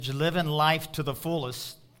Living life to the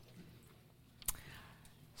fullest.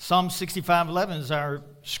 Psalm 65:11 is our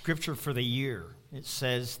scripture for the year. It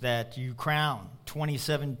says that you crown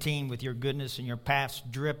 2017 with your goodness and your paths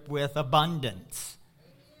drip with abundance.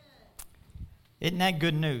 Isn't that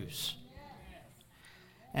good news?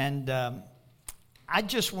 And I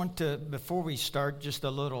just want to, before we start, just a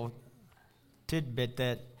little tidbit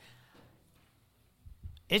that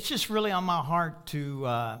it's just really on my heart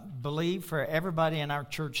to believe for everybody in our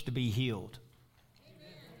church to be healed.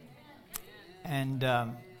 And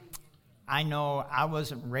I know I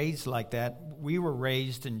wasn't raised like that. We were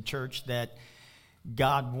raised in church that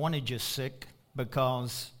God wanted you sick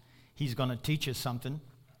because He's going to teach us something.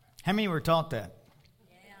 How many were taught that?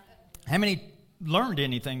 How many learned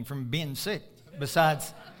anything from being sick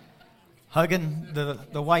besides hugging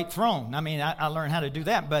the white throne? I mean, I learned how to do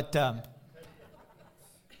that, but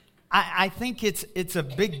I think it's a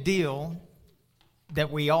big deal that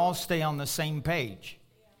we all stay on the same page,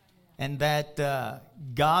 and that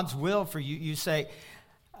God's will for you. You say,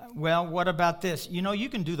 well, what about this? You know, you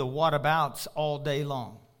can do the whatabouts all day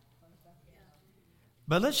long.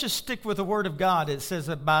 But let's just stick with the Word of God. It says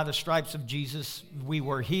that by the stripes of Jesus we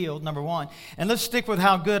were healed, number one. And let's stick with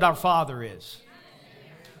how good our Father is.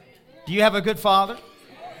 Do you have a good Father?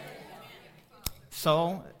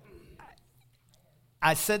 So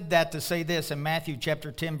I said that to say this in Matthew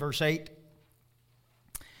chapter 10, verse 8.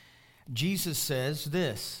 Jesus says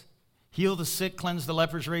this: heal the sick, cleanse the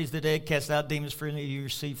lepers, raise the dead, cast out demons, freely you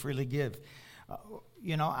receive, freely give.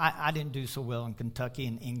 You know, I didn't do so well in Kentucky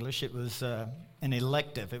in English. It was an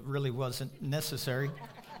elective. It really wasn't necessary.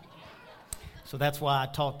 So that's why I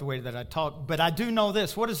talk the way that I talk. But I do know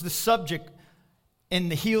this. What is the subject in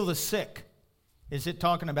the heal the sick? Is it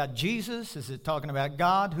talking about Jesus? Is it talking about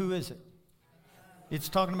God? Who is it? It's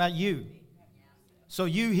talking about you. So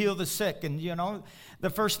you heal the sick. And, you know, the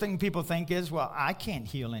first thing people think is, well, I can't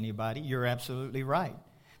heal anybody. You're absolutely right.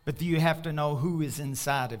 But you have to know who is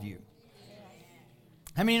inside of you.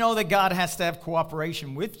 How many know that God has to have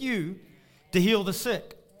cooperation with you to heal the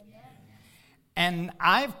sick? And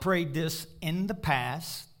I've prayed this in the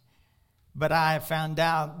past, but I have found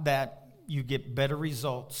out that you get better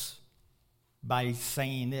results by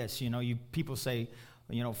saying this. You know, people say,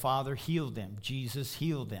 you know, Father, heal them. Jesus,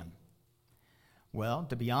 heal them. Well,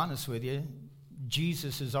 to be honest with you,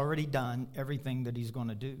 Jesus has already done everything that He's going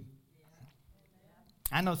to do.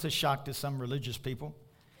 I know it's a shock to some religious people,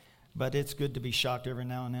 but it's good to be shocked every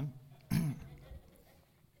now and then.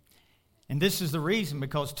 And this is the reason,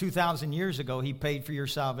 because 2,000 years ago, He paid for your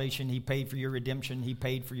salvation. He paid for your redemption. He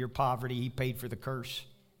paid for your poverty. He paid for the curse.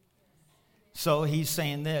 So He's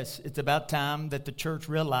saying this: it's about time that the church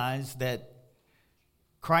realize that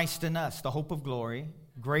Christ in us, the hope of glory,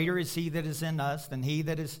 greater is He that is in us than he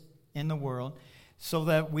that is in the world, so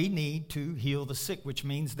that we need to heal the sick, which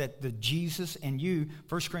means that the Jesus and you,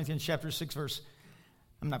 1 Corinthians chapter 6, verse,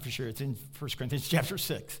 I'm not for sure, it's in 1 Corinthians chapter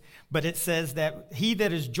 6, but it says that he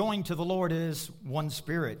that is joined to the Lord is one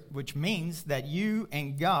spirit, which means that you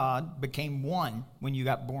and God became one when you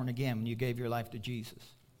got born again, when you gave your life to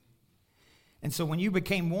Jesus. And so when you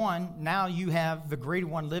became one, now you have the greater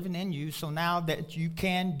one living in you, so now that you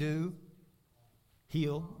can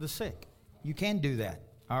heal the sick. You can do that,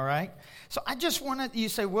 all right? So I just want to, you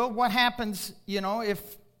say, well, what happens, you know, if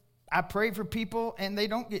I pray for people and they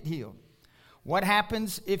don't get healed? What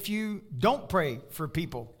happens if you don't pray for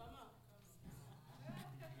people?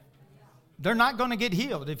 They're not going to get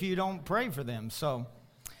healed if you don't pray for them. So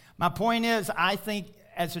my point is, I think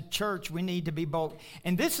as a church, we need to be bold.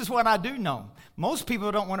 And this is what I do know. Most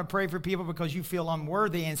people don't want to pray for people because you feel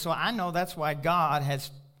unworthy. And so I know that's why God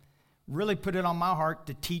has really put it on my heart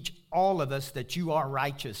to teach all of us that you are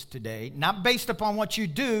righteous today. Not based upon what you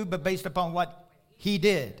do, but based upon what He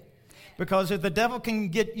did. Because if the devil can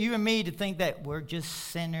get you and me to think that we're just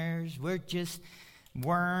sinners, we're just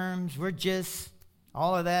worms, we're just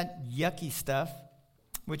all of that yucky stuff,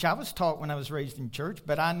 which I was taught when I was raised in church,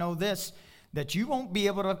 but I know this, that you won't be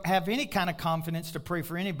able to have any kind of confidence to pray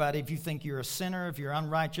for anybody if you think you're a sinner, if you're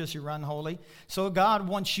unrighteous, you're unholy. So God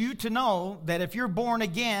wants you to know that if you're born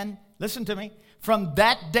again, listen to me, from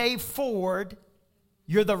that day forward,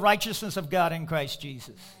 you're the righteousness of God in Christ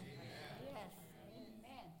Jesus.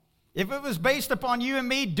 If it was based upon you and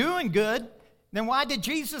me doing good, then why did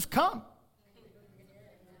Jesus come?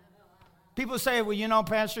 People say, well, you know,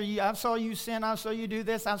 Pastor, I saw you sin, I saw you do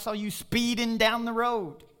this, I saw you speeding down the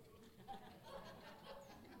road.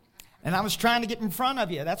 And I was trying to get in front of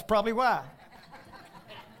you. That's probably why.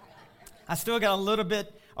 I still got a little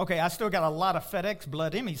bit, I still got a lot of FedEx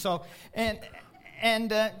blood in me. So,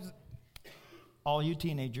 and all you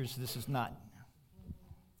teenagers, this is not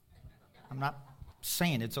I'm not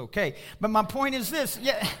saying it's okay. But my point is this.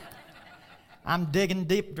 Yeah, I'm digging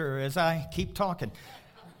deeper as I keep talking.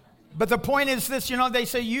 But the point is this, they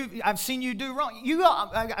say, I've seen you do wrong. You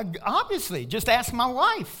obviously, just ask my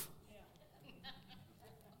wife.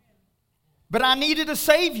 But I needed a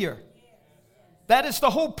Savior. That is the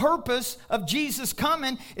whole purpose of Jesus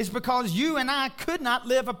coming, is because you and I could not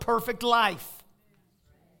live a perfect life.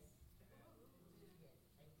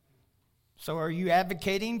 So are you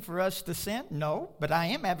advocating for us to sin? No, but I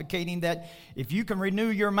am advocating that if you can renew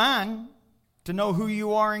your mind to know who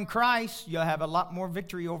you are in Christ, you'll have a lot more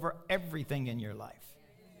victory over everything in your life.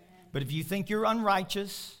 But if you think you're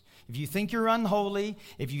unrighteous, if you think you're unholy,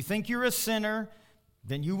 if you think you're a sinner,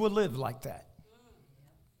 then you will live like that.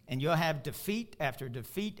 And you'll have defeat after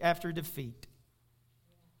defeat after defeat.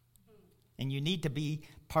 And you need to be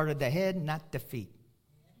part of the head, not defeat.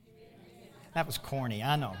 That was corny,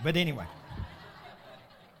 I know. But anyway.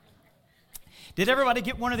 Did everybody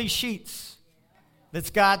get one of these sheets that's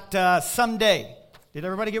got someday? Did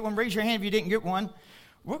everybody get one? Raise your hand if you didn't get one.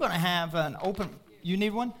 We're going to have an open... You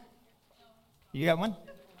need one? You got one?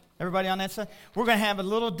 Everybody on that side? We're going to have a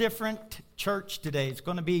little different church today. It's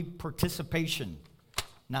going to be participation.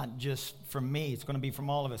 Not just from me. It's going to be from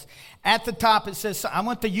all of us. At the top it says, I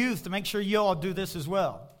want the youth to make sure you all do this as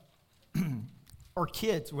well. Or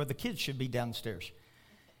kids. Well, the kids should be downstairs.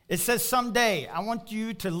 It says someday, I want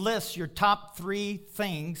you to list your top 3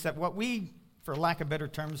 things that what we, for lack of better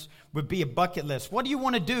terms, would be a bucket list. What do you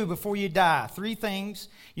want to do before you die? 3 things.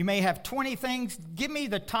 You may have 20 things. Give me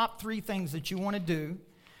the top 3 things that you want to do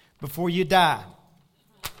before you die.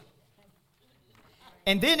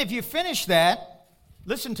 And then if you finish that,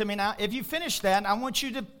 listen to me now. If you finish that, I want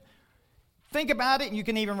you to think about it, and you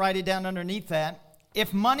can even write it down underneath that.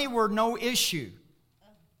 If money were no issue,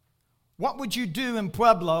 what would you do in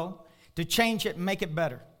Pueblo to change it and make it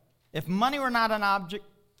better? If money were not an object,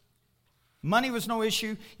 money was no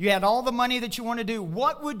issue, you had all the money that you want to do,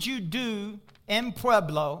 what would you do in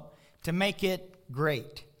Pueblo to make it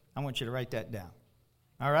great? I want you to write that down.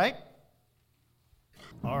 All right?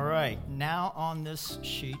 All right. Now on this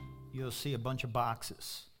sheet, you'll see a bunch of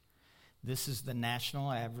boxes. This is the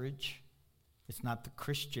national average. It's not the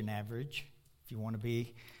Christian average. If you want to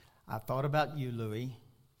be, I thought about you, Louis.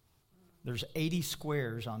 There's 80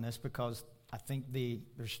 squares on this because I think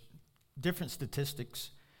there's different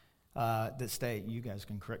statistics that state, you guys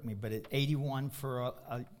can correct me, but 81 for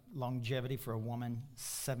a longevity for a woman,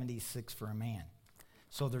 76 for a man.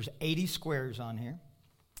 So there's 80 squares on here.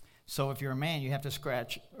 So if you're a man, you have to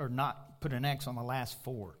scratch or not put an X on the last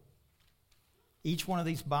 4. Each one of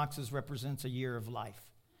these boxes represents a year of life.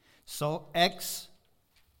 So X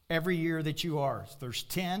every year that you are. There's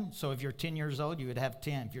 10. So if you're 10 years old, you would have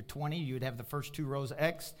 10. If you're 20, you would have the first 2 rows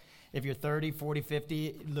X. If you're 30, 40,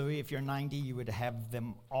 50, Louis, if you're 90, you would have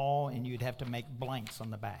them all, and you'd have to make blanks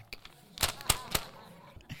on the back.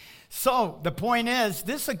 So the point is,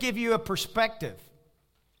 this will give you a perspective.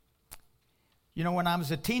 You know, when I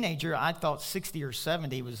was a teenager, I thought 60 or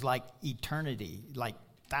 70 was like eternity, like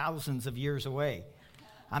thousands of years away.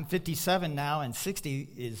 I'm 57 now, and 60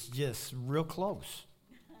 is just real close.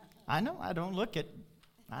 I know, I don't look it.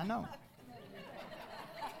 I know.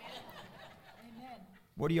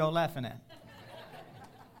 What are y'all laughing at?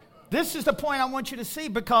 This is the point I want you to see,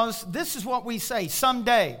 because this is what we say,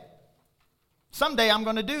 someday. Someday I'm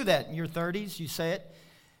going to do that. In your 30s, you say it.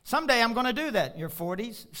 Someday I'm going to do that in your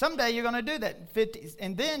 40s. Someday you're going to do that in 50s.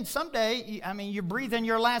 And then someday, you breathe in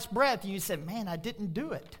your last breath, and you say, man, I didn't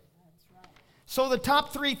do it. So the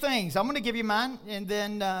top 3 things, I'm going to give you mine, and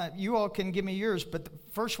then you all can give me yours. But the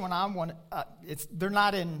first one I want, they're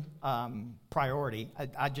not in priority.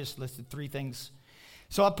 I just listed 3 things.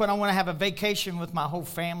 So I want to have a vacation with my whole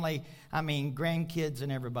family. Grandkids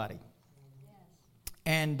and everybody. Yes.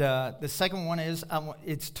 And the second one is,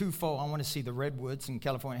 it's twofold. I want to see the redwoods in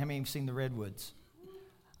California. How many have seen the redwoods?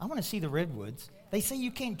 I want to see the redwoods. They say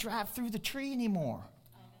you can't drive through the tree anymore.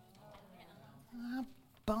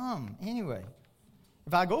 Bum. Anyway.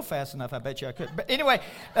 If I go fast enough, I bet you I could. But anyway,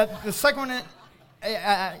 the second one,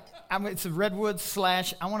 it's a redwoods /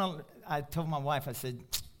 I told my wife, I said,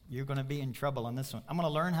 you're going to be in trouble on this one. I'm going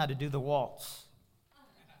to learn how to do the waltz.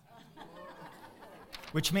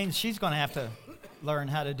 Which means she's going to have to learn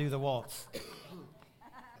how to do the waltz.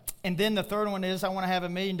 And then the third one is, I want to have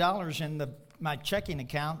 $1 million in my checking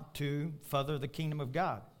account to further the kingdom of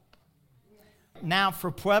God. Now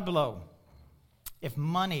for Pueblo, if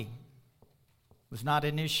money was not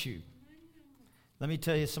an issue, let me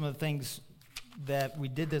tell you some of the things that we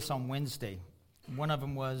did this on Wednesday. One of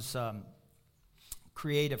them was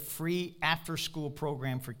create a free after-school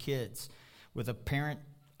program for kids with a parent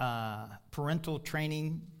parental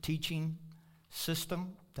training, teaching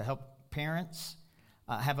system to help parents.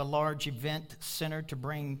 Have a large event center to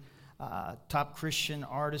bring top Christian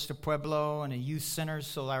artists to Pueblo, and a youth center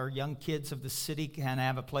so our young kids of the city can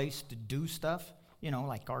have a place to do stuff,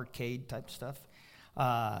 like arcade type stuff.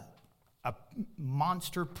 A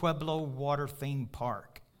monster Pueblo water theme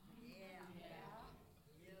park.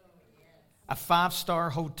 A 5-star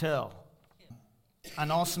hotel.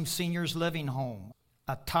 An awesome seniors living home.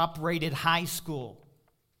 A top-rated high school.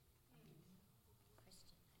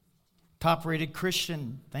 Top-rated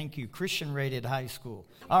Christian, thank you, Christian-rated high school.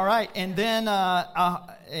 All right, and then a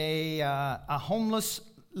homeless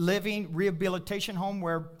living rehabilitation home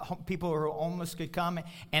where people who are homeless could come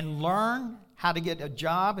and learn how to get a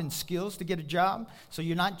job and skills to get a job. So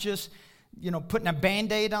you're not just, putting a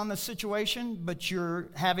Band-Aid on the situation, but you're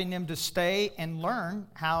having them to stay and learn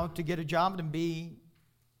how to get a job and be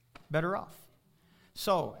better off.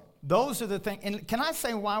 So those are the things. And can I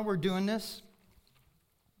say why we're doing this?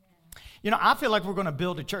 I feel like we're going to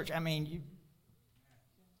build a church.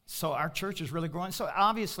 So our church is really growing. So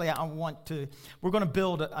obviously we're going to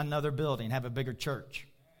build another building, have a bigger church.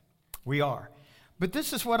 We are. But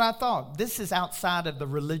this is what I thought. This is outside of the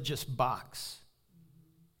religious box.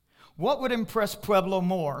 What would impress Pueblo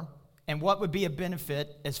more, and what would be a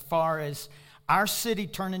benefit as far as our city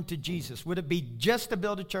turning to Jesus? Would it be just to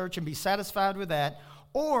build a church and be satisfied with that?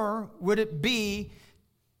 Or would it be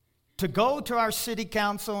to go to our city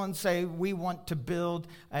council and say, we want to build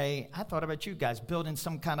I thought about you guys, building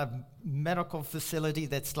some kind of medical facility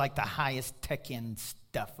that's like the highest tech-in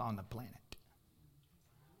stuff on the planet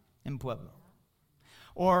in Pueblo.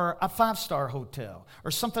 Or a 5-star hotel,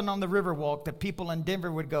 or something on the Riverwalk that people in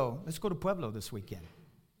Denver would go, let's go to Pueblo this weekend.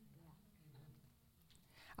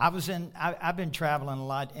 I've been traveling a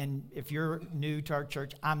lot, and if you're new to our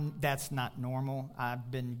church, that's not normal.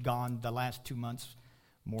 I've been gone the last 2 months,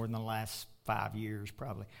 more than the last 5 years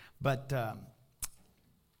probably. But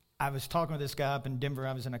I was talking with this guy up in Denver.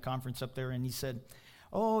 I was in a conference up there, and he said,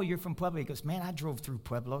 oh, you're from Pueblo? He goes, man, I drove through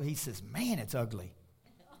Pueblo. He says, man, it's ugly.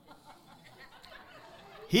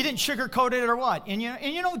 He didn't sugarcoat it or what. And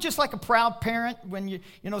just like a proud parent, when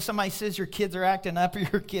somebody says your kids are acting up or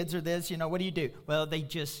your kids are this, what do? Well, they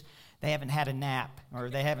haven't had a nap, or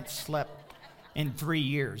they haven't slept in 3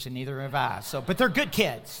 years, and neither have I. But they're good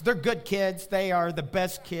kids. They're good kids. They are the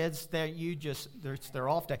best kids. They're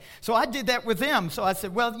off day. So I did that with them. So I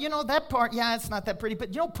said, well, that part, yeah, it's not that pretty,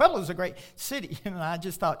 but Pueblo's a great city. I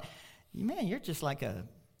just thought, man, you're just like a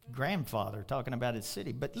grandfather talking about his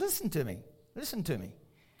city. But listen to me.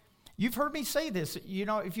 You've heard me say this,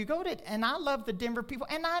 if you go to, and I love the Denver people,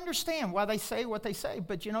 and I understand why they say what they say,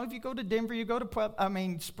 but if you go to Denver, you go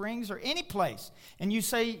to Springs or any place, and you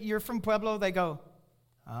say you're from Pueblo, they go,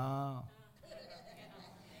 oh.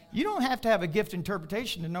 You don't have to have a gift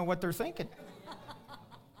interpretation to know what they're thinking.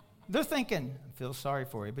 They're thinking, I feel sorry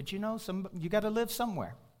for you, but you got to live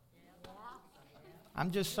somewhere. I'm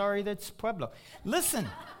just sorry that's Pueblo. Listen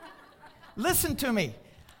to me.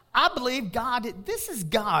 I believe this is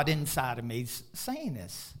God inside of me saying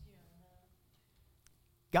this.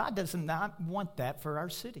 God does not want that for our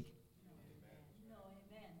city.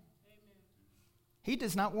 He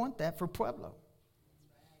does not want that for Pueblo.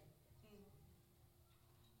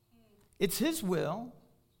 It's His will.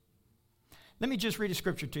 Let me just read a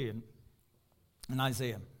scripture to you in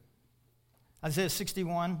Isaiah. Isaiah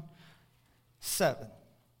 61:7.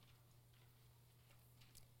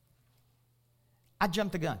 I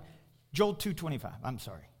jumped the gun. Joel 2:25. I'm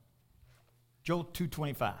sorry. Joel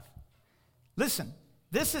 2:25. Listen,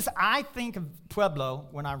 I think of Pueblo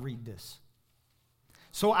when I read this.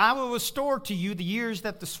 So I will restore to you the years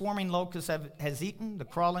that the swarming locust has eaten, the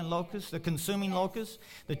crawling locust, the consuming locust,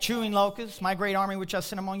 the chewing locust, my great army which I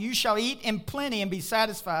sent among you. You shall eat in plenty and be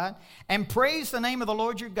satisfied, and praise the name of the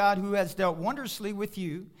Lord your God who has dealt wondrously with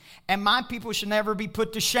you, and my people shall never be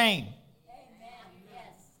put to shame.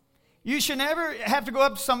 You should never have to go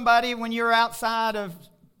up to somebody when you're outside of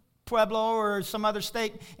Pueblo or some other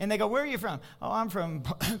state, and they go, where are you from? Oh, I'm from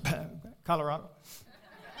Colorado.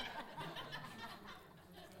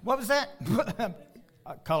 What was that?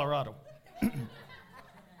 Colorado.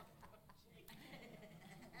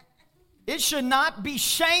 It should not be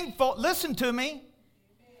shameful, listen to me,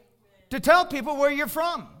 to tell people where you're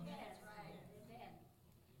from.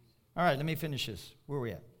 All right, let me finish this. Where are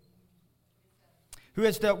we at? Who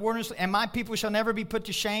has dealt wondrously, and my people shall never be put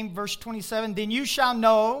to shame. Verse 27, then you shall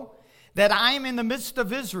know that I am in the midst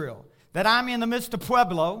of Israel, that I am in the midst of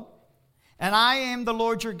Pueblo, and I am the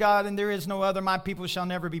Lord your God, and there is no other. My people shall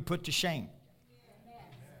never be put to shame.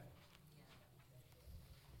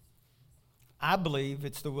 I believe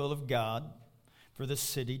it's the will of God for this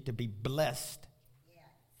city to be blessed.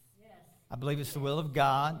 I believe it's the will of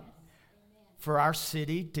God for our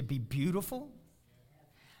city to be beautiful.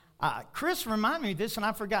 Chris reminded me of this, and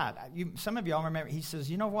I forgot. Some of y'all remember. He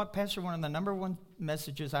says, you know what, Pastor, one of the number one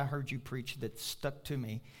messages I heard you preach that stuck to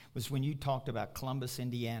me was when you talked about Columbus,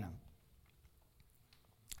 Indiana.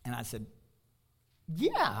 And I said,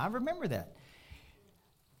 yeah, I remember that.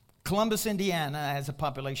 Columbus, Indiana has a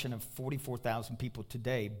population of 44,000 people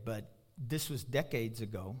today, but this was decades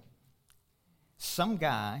ago. Some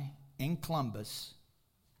guy in Columbus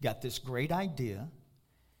got this great idea.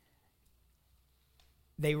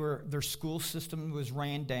 Their school system was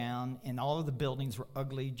ran down, and all of the buildings were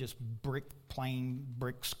ugly, just plain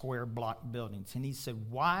brick, square block buildings. And he said,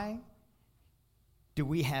 why do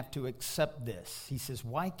we have to accept this? He says,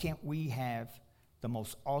 why can't we have the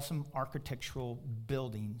most awesome architectural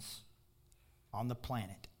buildings on the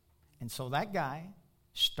planet? And so that guy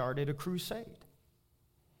started a crusade.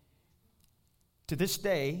 To this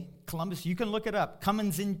day, Columbus, you can look it up.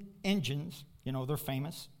 Cummins Engines, they're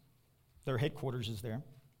famous. Their headquarters is there.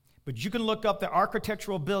 But you can look up the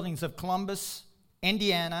architectural buildings of Columbus,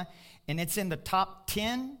 Indiana, and it's in the top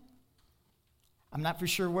 10. I'm not for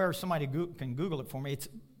sure where. Somebody can Google it for me.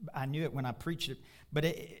 I knew it when I preached it.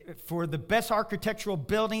 But for the best architectural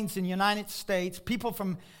buildings in the United States, people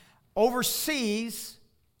from overseas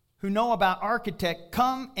who know about architect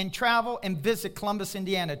come and travel and visit Columbus,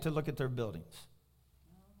 Indiana to look at their buildings.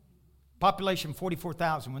 Population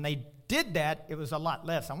 44,000. When they did that, it was a lot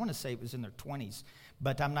less. I want to say it was in their 20s,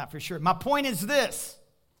 but I'm not for sure. My point is this.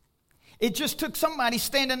 It just took somebody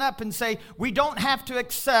standing up and say, we don't have to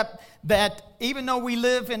accept that even though we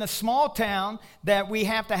live in a small town, that we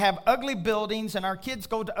have to have ugly buildings, and our kids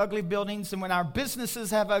go to ugly buildings, and when our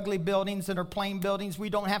businesses have ugly buildings and are plain buildings,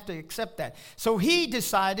 we don't have to accept that. So he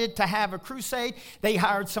decided to have a crusade. They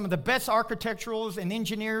hired some of the best architecturals and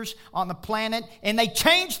engineers on the planet, and they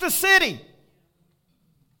changed the city.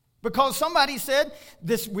 Because somebody said,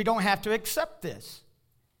 we don't have to accept this.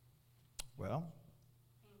 Well,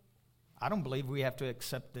 I don't believe we have to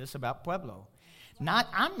accept this about Pueblo.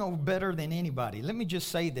 I'm no better than anybody. Let me just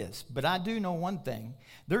say this. But I do know one thing.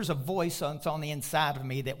 There's a voice that's on the inside of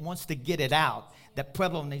me that wants to get it out, that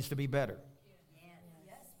Pueblo needs to be better.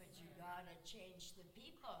 Yes, but you got to change the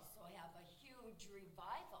people, so have a huge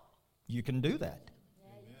revival. You can do that.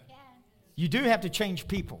 Yeah, you can. You do have to change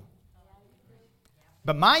people.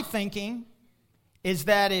 But my thinking is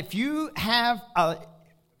that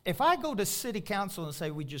if I go to city council and say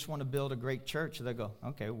we just want to build a great church, they go,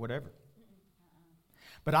 okay, whatever.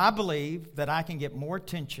 But I believe that I can get more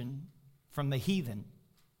attention from the heathen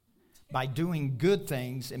by doing good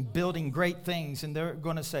things and building great things. And they're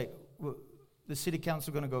going to say, well, the city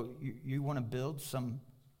council is going to go, you want to build some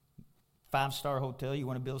 5-star hotel? You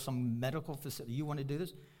want to build some medical facility? You want to do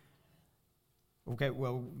this? Okay,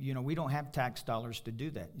 well, we don't have tax dollars to do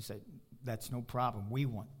that. You say, that's no problem. We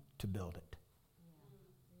want to build it.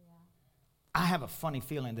 I have a funny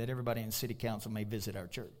feeling that everybody in city council may visit our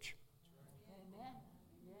church. Amen.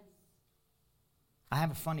 Yes. I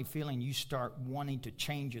have a funny feeling you start wanting to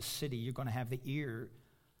change a city, you're going to have the ear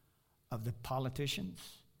of the politicians.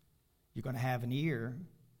 You're going to have an ear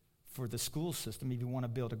for the school system if you want to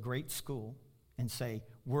build a great school and say,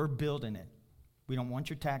 we're building it. We don't want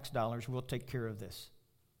your tax dollars. We'll take care of this.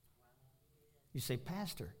 You say,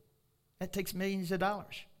 Pastor, that takes millions of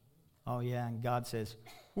dollars. Oh, yeah, and God says,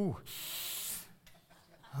 ooh.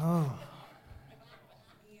 Oh.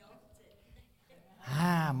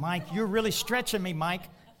 Mike, you're really stretching me, Mike.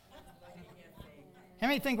 How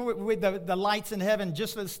many think with the lights in heaven,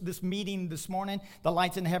 just this meeting this morning, the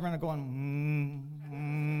lights in heaven are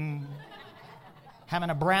going, having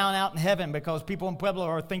a brown out in heaven because people in Pueblo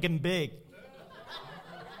are thinking big.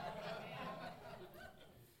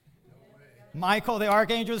 Michael, the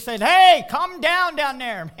archangel, said, hey, come down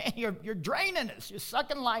there. Man, you're draining us. You're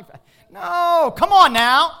sucking life. No, come on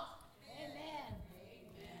now. Amen.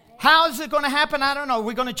 How is it going to happen? I don't know.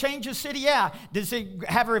 We're going to change the city? Yeah. Does it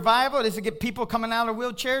have a revival? Does it get people coming out of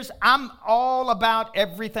wheelchairs? I'm all about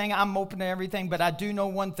everything. I'm open to everything. But I do know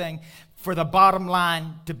one thing, for the bottom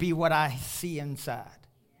line to be what I see inside.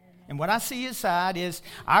 And what I see inside is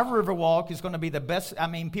our Riverwalk is going to be the best. I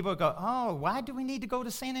mean, people go, oh, why do we need to go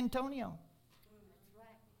to San Antonio?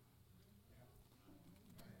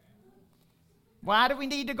 Why do we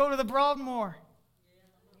need to go to the Broadmoor?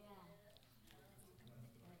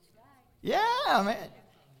 Yeah, man.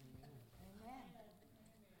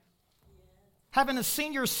 Having a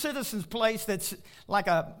senior citizens place that's like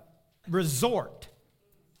a resort.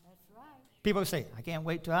 That's right. People say, I can't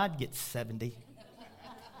wait till I get 70.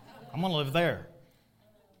 I'm going to live there.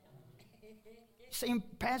 Saying,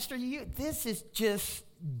 Pastor, this is just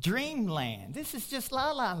dreamland. This is just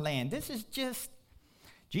la-la land. This is just...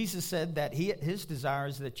 Jesus said that his desire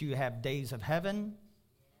is that you have days of heaven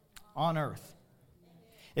on earth.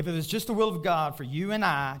 If it was just the will of God for you and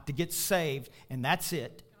I to get saved, and that's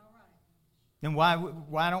it, then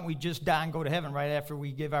why don't we just die and go to heaven right after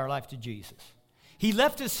we give our life to Jesus? He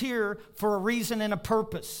left us here for a reason and a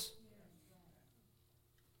purpose.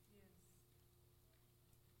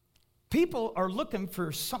 People are looking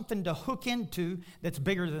for something to hook into that's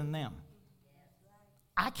bigger than them.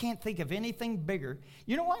 I can't think of anything bigger.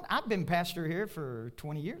 You know what? I've been pastor here for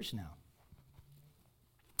 20 years now.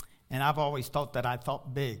 And I've always thought that I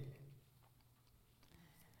thought big.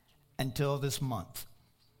 Until this month.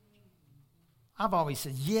 I've always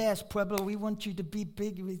said, yes, Pueblo, we want you to be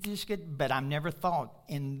big. We just get, but I've never thought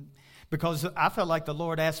because I felt like the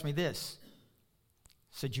Lord asked me this.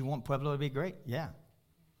 Said, you want Pueblo to be great? Yeah.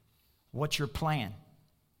 What's your plan?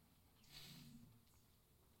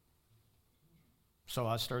 So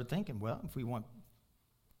I started thinking, well, if we want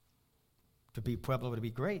to be Pueblo to be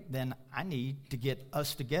great, then I need to get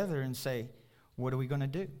us together and say, what are we going to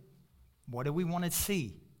do? What do we want to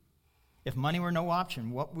see? If money were no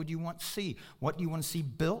option, what would you want to see? What do you want to see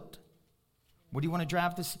built? What do you want to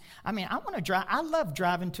drive to see? I love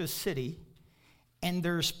driving to a city and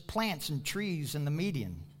there's plants and trees in the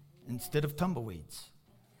median instead of tumbleweeds.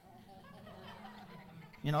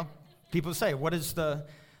 You know, people say, what is the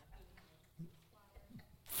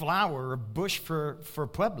flower or bush for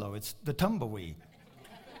Pueblo? It's the tumbleweed.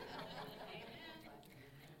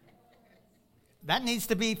 That needs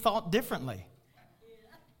to be thought differently.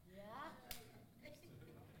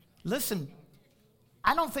 Listen,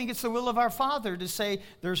 I don't think it's the will of our Father to say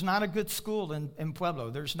there's not a good school in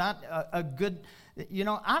Pueblo. There's not a good,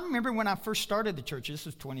 I remember when I first started the church, this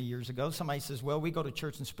was 20 years ago, somebody says, well, we go to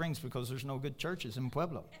church in Springs because there's no good churches in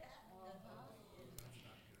Pueblo.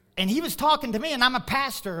 And he was talking to me, and I'm a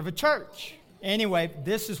pastor of a church. Anyway,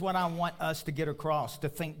 this is what I want us to get across, to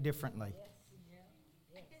think differently.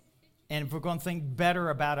 And if we're going to think better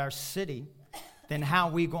about our city, then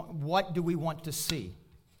what do we want to see?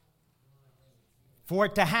 For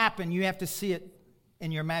it to happen, you have to see it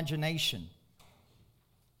in your imagination.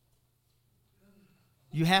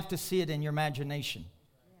 You have to see it in your imagination.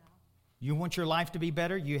 You want your life to be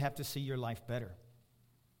better, you have to see your life better.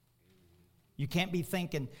 You can't be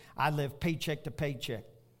thinking, I live paycheck to paycheck.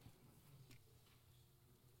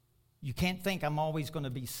 You can't think I'm always going to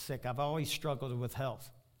be sick. I've always struggled with health.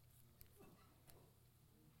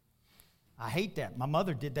 I hate that. My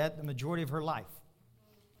mother did that the majority of her life.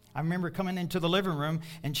 I remember coming into the living room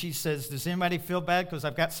and she says, does anybody feel bad because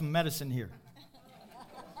I've got some medicine here?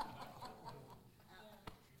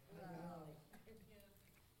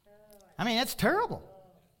 I mean, that's terrible.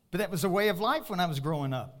 But that was a way of life when I was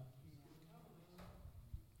growing up.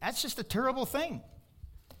 That's just a terrible thing.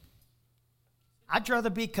 I'd rather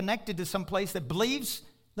be connected to some place that believes,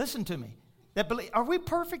 listen to me, are we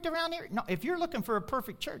perfect around here? No, if you're looking for a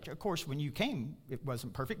perfect church, of course, when you came, it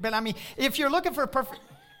wasn't perfect. But I mean, if you're looking for a perfect,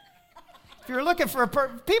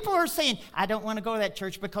 people are saying, I don't want to go to that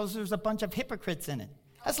church because there's a bunch of hypocrites in it.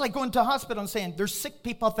 That's like going to a hospital and saying, there's sick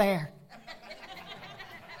people there.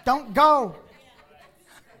 Don't go.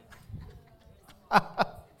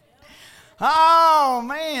 Oh,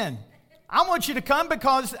 man. I want you to come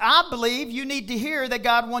because I believe you need to hear that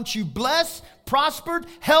God wants you blessed, prospered,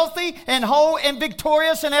 healthy, and whole and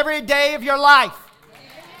victorious in every day of your life.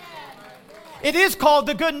 It is called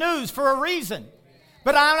the good news for a reason.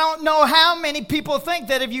 But I don't know how many people think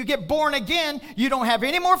that if you get born again, you don't have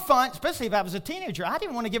any more fun, especially if I was a teenager. I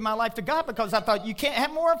didn't want to give my life to God because I thought you can't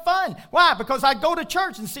have more fun. Why? Because I go to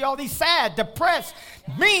church and see all these sad, depressed,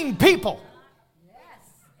 mean people.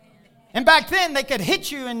 And back then, they could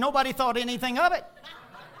hit you and nobody thought anything of it.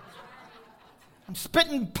 I'm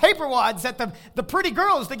spitting paper wads at the pretty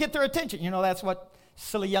girls to get their attention. You know, that's what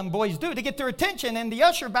silly young boys do to get their attention. And the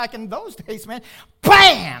usher back in those days, man,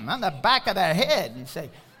 bam, on the back of the head. And you say,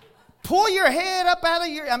 pull your head up out of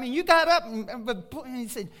you got up and he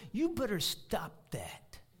said, you better stop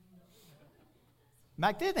that.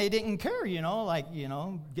 Back then, they didn't care,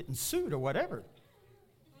 getting sued or whatever.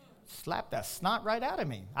 Slapped that snot right out of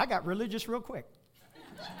me. I got religious real quick.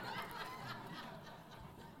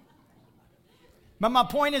 But my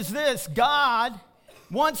point is this. God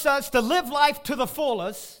wants us to live life to the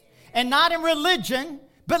fullest and not in religion,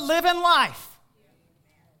 but live in life.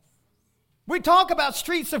 We talk about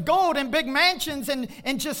streets of gold and big mansions and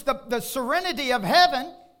just the serenity of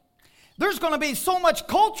heaven. There's going to be so much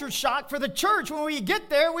culture shock for the church when we get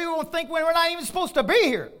there, we won't think we're not even supposed to be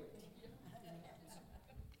here.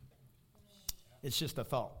 It's just a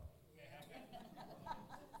thought.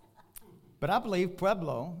 But I believe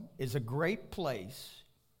Pueblo is a great place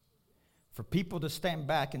for people to stand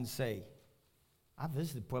back and say, I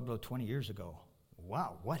visited Pueblo 20 years ago.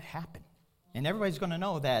 Wow, what happened? And everybody's going to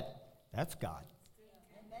know that that's God.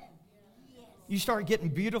 You start getting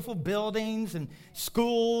beautiful buildings and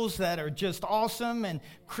schools that are just awesome and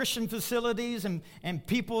Christian facilities and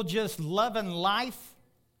people just loving life.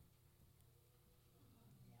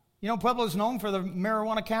 You know, Pueblo is known for the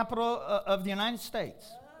marijuana capital of the United States.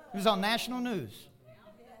 It was on national news.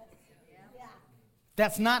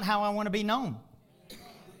 That's not how I want to be known.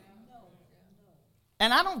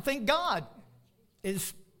 And I don't think God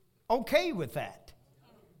is okay with that.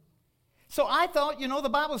 So I thought, you know, the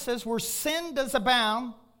Bible says where sin does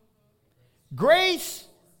abound, grace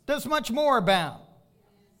does much more abound.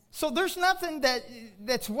 So there's nothing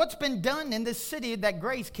that's what's been done in this city that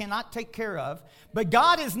grace cannot take care of. But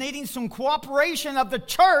God is needing some cooperation of the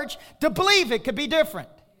church to believe it could be different.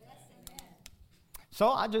 So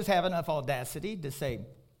I just have enough audacity to say,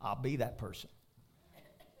 I'll be that person.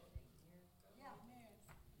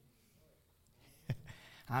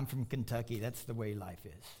 I'm from Kentucky. That's the way life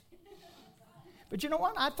is. But you know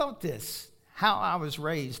what? I thought this, how I was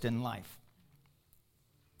raised in life.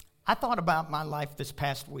 I thought about my life this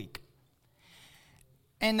past week.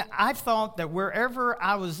 And I thought that wherever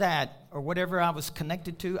I was at or whatever I was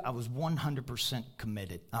connected to, I was 100%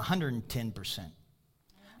 committed, 110%.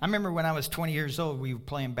 I remember when I was 20 years old, we were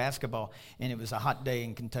playing basketball, and it was a hot day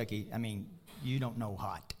in Kentucky. I mean, you don't know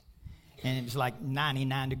hot. And it was like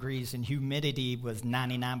 99 degrees, and humidity was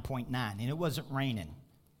 99.9, and it wasn't raining.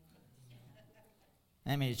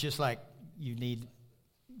 I mean, it's just like you need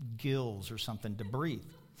gills or something to breathe.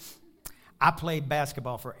 I played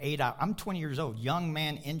basketball for 8 hours. I'm 20 years old, young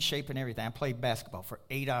man, in shape and everything. I played basketball for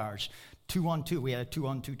 8 hours, 2-on-2. We had a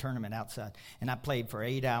 2-on-2 tournament outside, and I played for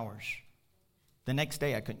 8 hours. The next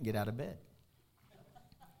day, I couldn't get out of bed.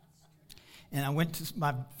 And I went to,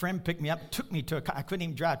 my friend picked me up, I couldn't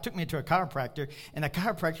even drive, took me to a chiropractor, and the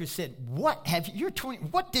chiropractor said, you're 20,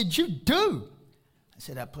 what did you do? I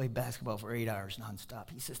said, I played basketball for 8 hours nonstop.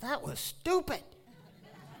 He says, that was stupid.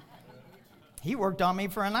 He worked on me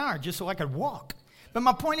for an hour just so I could walk. But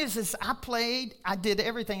my point is I did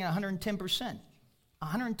everything at 110%.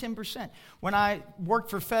 110%. When I worked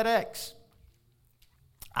for FedEx,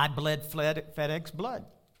 I bled FedEx blood.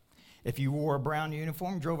 If you wore a brown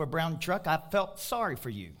uniform, drove a brown truck, I felt sorry for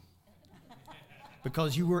you.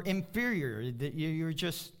 Because you were inferior. You were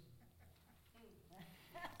just...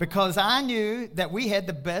 Because I knew that we had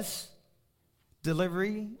the best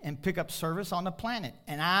delivery and pickup service on the planet.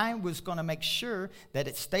 And I was going to make sure that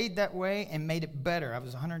it stayed that way and made it better. I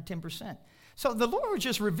was 110%. So the Lord was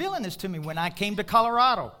just revealing this to me when I came to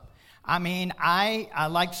Colorado. I mean, I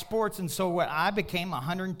like sports, and so I became a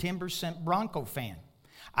 110% Bronco fan.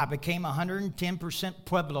 I became a 110%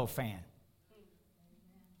 Pueblo fan.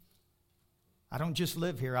 I don't just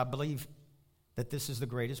live here. I believe that this is the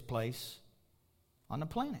greatest place on the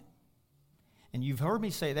planet. And you've heard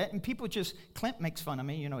me say that, and people Clint makes fun of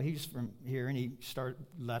me. You know, he's from here, and he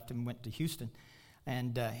left and went to Houston.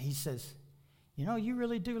 And he says, you know, you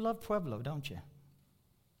really do love Pueblo, don't you?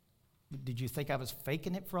 Did you think I was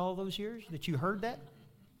faking it for all those years that you heard that?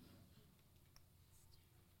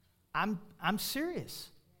 I'm serious.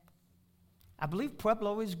 I believe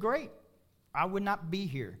Pueblo is great. I would not be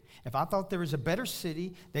here. If I thought there was a better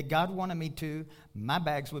city that God wanted me to, my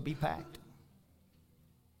bags would be packed.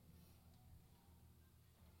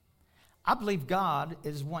 I believe God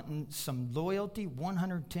is wanting some loyalty,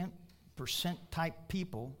 110% type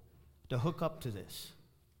people to hook up to this.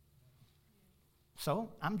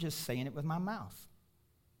 So I'm just saying it with my mouth.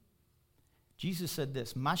 Jesus said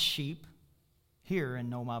this, my sheep hear and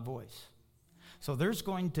know my voice. So there's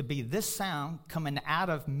going to be this sound coming out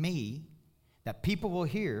of me that people will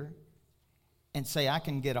hear and say, I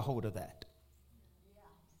can get a hold of that.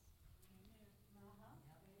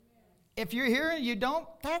 If you're here and you don't,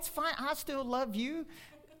 that's fine. I still love you.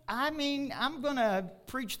 I mean, I'm going to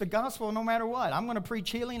preach the gospel no matter what. I'm going to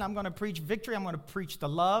preach healing. I'm going to preach victory. I'm going to preach the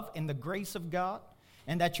love and the grace of God,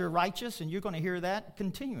 and that you're righteous, and you're going to hear that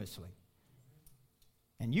continuously.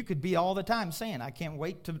 And you could be all the time saying, I can't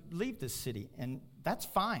wait to leave this city, and that's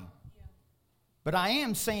fine. Yeah. But I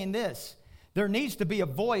am saying this. There needs to be a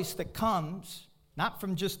voice that comes, not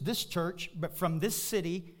from just this church, but from this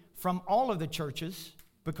city, from all of the churches,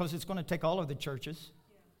 because it's going to take all of the churches,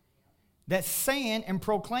 that's saying and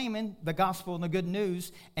proclaiming the gospel and the good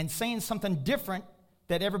news and saying something different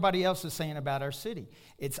that everybody else is saying about our city.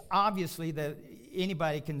 It's obviously that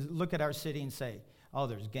anybody can look at our city and say, oh,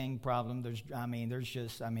 there's gang problem.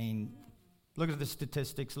 Look at the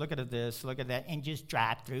statistics. Look at this. Look at that. And just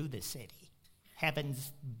drive through the city.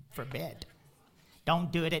 Heavens forbid.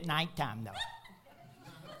 Don't do it at nighttime, though.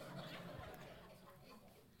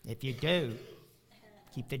 If you do,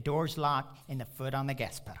 keep the doors locked and the foot on the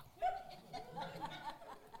gas pedal.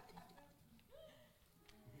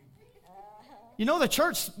 You know, the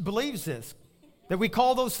church believes this, that we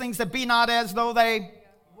call those things that be not as though they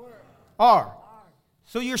are.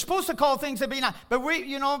 So you're supposed to call things that be not. But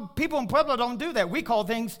people in Pueblo don't do that. We call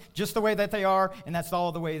things just the way that they are, and that's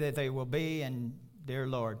all the way that they will be. And dear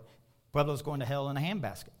Lord, Pueblo's going to hell in a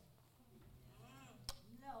handbasket.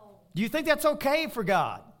 No. Do you think that's okay for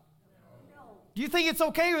God? No. Do you think it's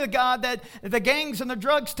okay with God that the gangs and the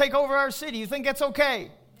drugs take over our city? You think that's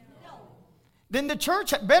okay? No. Then the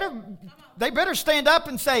church better stand up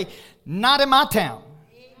and say, not in my town.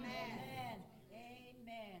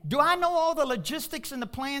 Do I know all the logistics and the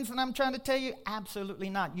plans that I'm trying to tell you? Absolutely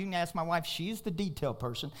not. You can ask my wife. She's the detail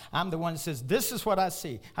person. I'm the one that says, this is what I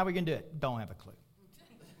see. How are we going to do it? Don't have a clue.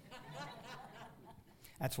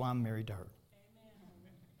 That's why I'm married to her.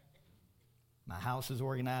 My house is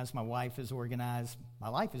organized. My wife is organized. My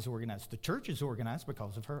life is organized. The church is organized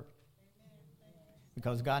because of her.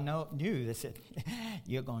 Because God knew they said,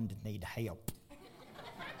 you're going to need help.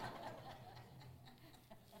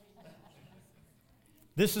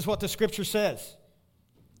 This is what the scripture says.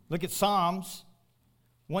 Look at Psalms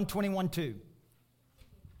 121:2.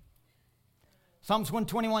 Psalms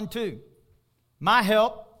 121:2. My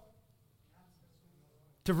help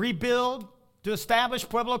to rebuild, to establish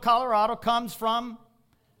Pueblo, Colorado comes from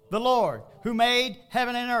the Lord who made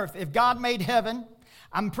heaven and earth. If God made heaven,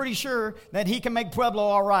 I'm pretty sure that he can make Pueblo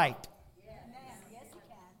all right. Yes, he can.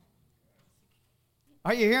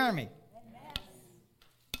 Are you hearing me?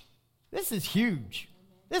 This is huge.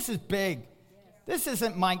 This is big. This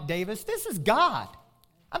isn't Mike Davis. This is God.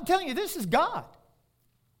 I'm telling you, this is God.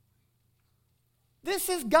 This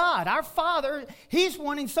is God. Our Father, he's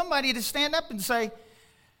wanting somebody to stand up and say,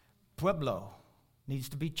 Pueblo needs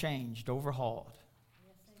to be changed, overhauled.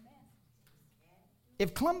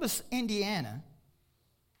 If Columbus, Indiana,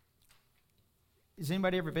 has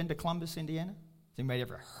anybody ever been to Columbus, Indiana? Has anybody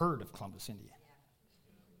ever heard of Columbus, Indiana?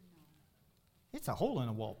 It's a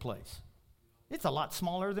hole-in-the-wall place. It's a lot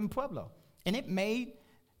smaller than Pueblo. And it made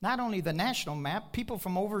not only the national map, people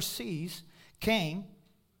from overseas came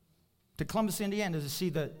to Columbus, Indiana to see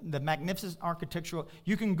the magnificent architectural.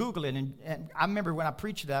 You can Google it. And I remember when I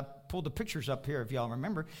preached it, I pulled the pictures up here, if y'all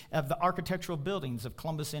remember, of the architectural buildings of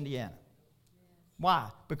Columbus, Indiana. Why?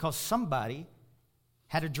 Because somebody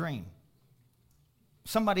had a dream.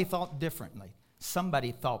 Somebody thought differently.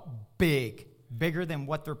 Somebody thought bigger than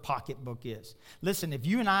what their pocketbook is. Listen, if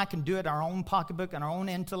you and I can do it, our own pocketbook and our own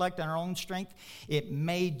intellect and our own strength, it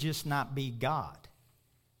may just not be God.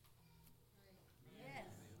 Yes.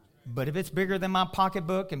 But if it's bigger than my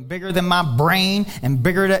pocketbook and bigger than my brain and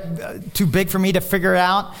too big for me to figure it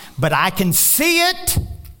out, but I can see it,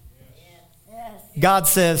 yes. God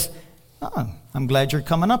says, I'm glad you're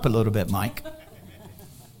coming up a little bit, Mike.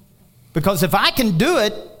 Because if I can do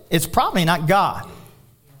it, it's probably not God.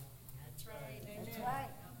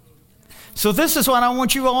 So this is what I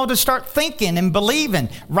want you all to start thinking and believing.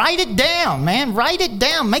 Write it down, man. Write it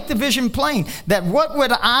down. Make the vision plain. That what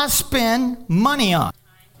would I spend money on?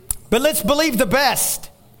 But let's believe the best.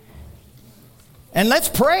 And let's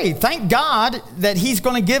pray. Thank God that he's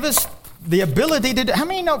going to give us the ability to do. How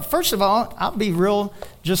many know, first of all, I'll be real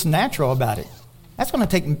just natural about it. That's going to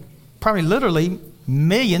take probably literally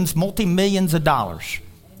millions, multi-millions of dollars.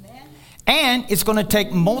 Amen. And it's going to take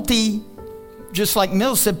just like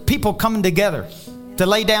Mills said, people coming together to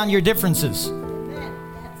lay down your differences.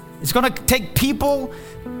 It's going to take people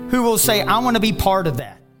who will say, I want to be part of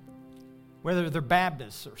that. Whether they're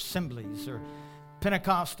Baptists or Assemblies or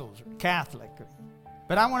Pentecostals or Catholic.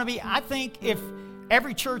 But I think if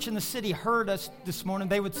every church in the city heard us this morning,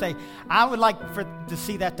 they would say, I would like to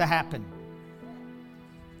see that to happen.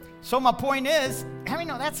 So my point is, how many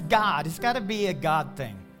know that's God? It's got to be a God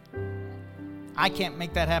thing. I can't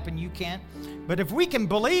make that happen. You can't. But if we can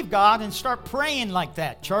believe God and start praying like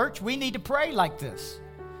that, church, we need to pray like this.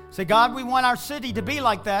 Say, God, we want our city to be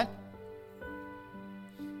like that.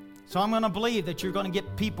 So I'm going to believe that you're going to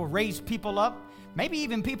get people, raise people up, maybe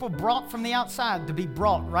even people brought from the outside to be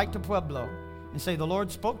brought right to Pueblo and say, the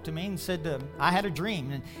Lord spoke to me and said, I had a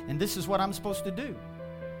dream and this is what I'm supposed to do.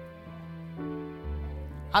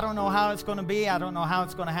 I don't know how it's going to be. I don't know how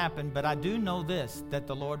it's going to happen, but I do know this, that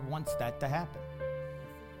the Lord wants that to happen.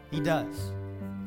 He does.